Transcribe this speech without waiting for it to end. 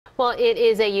Well, it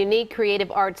is a unique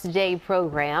Creative Arts Day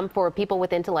program for people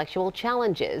with intellectual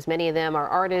challenges. Many of them are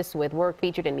artists with work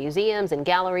featured in museums and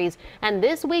galleries. And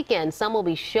this weekend, some will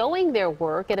be showing their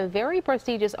work at a very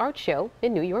prestigious art show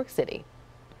in New York City.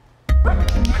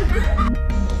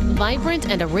 Vibrant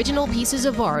and original pieces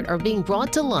of art are being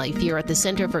brought to life here at the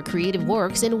Center for Creative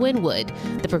Works in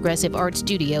Wynwood. The Progressive Art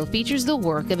Studio features the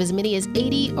work of as many as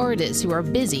 80 artists who are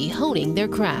busy honing their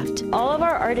craft. All of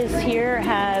our artists here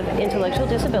have intellectual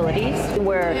disabilities.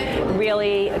 We're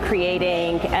really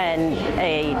creating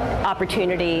an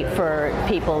opportunity for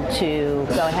people to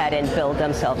go ahead and build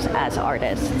themselves as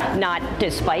artists. Not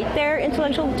despite their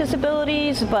intellectual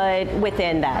disabilities, but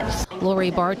within that.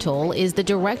 Lori Bartol is the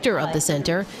director of the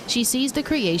center. She sees the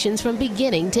creations from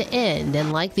beginning to end,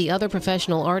 and like the other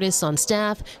professional artists on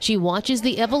staff, she watches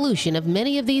the evolution of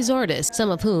many of these artists,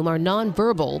 some of whom are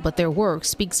nonverbal, but their work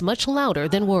speaks much louder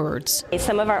than words.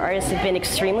 Some of our artists have been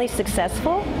extremely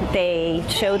successful. They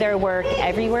show their work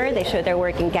everywhere. They show their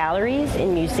work in galleries,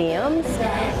 in museums.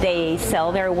 They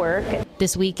sell their work.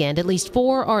 This weekend, at least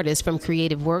 4 artists from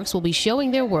Creative Works will be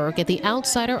showing their work at the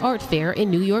Outsider Art Fair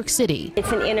in New York City.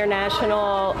 It's an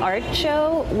international art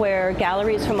show where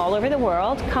galleries from all over the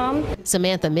world come.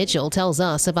 Samantha Mitchell tells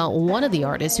us about one of the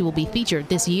artists who will be featured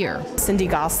this year. Cindy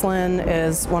Goslin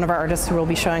is one of our artists who will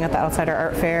be showing at the Outsider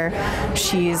Art Fair.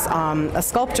 She's a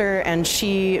sculptor, and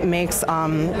she makes,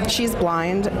 she's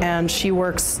blind, and she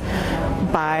works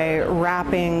by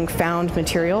wrapping found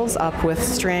materials up with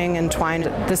string and twine.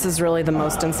 This is really the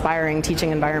most inspiring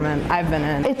teaching environment I've been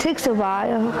in. It takes a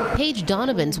while. Paige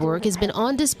Donovan's work has been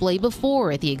on display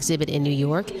before at the exhibit in New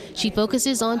York. She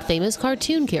focuses on famous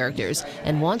cartoon characters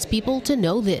and wants people to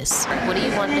know this. What do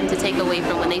you want them to take away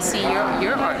from when they see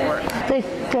your artwork?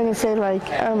 They're gonna say like,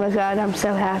 oh my God, I'm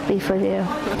so happy for you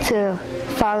to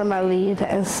follow my lead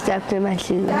and step in my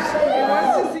shoes.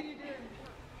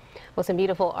 Well, some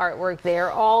beautiful artwork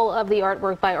there. All of the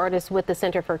artwork by artists with the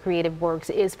Center for Creative Works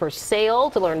is for sale.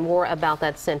 To learn more about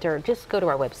that center, just go to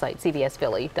our website,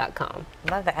 cbsphilly.com.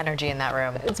 Love the energy in that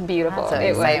room. It's beautiful. That's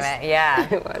it was.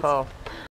 Yeah. It was. Cool.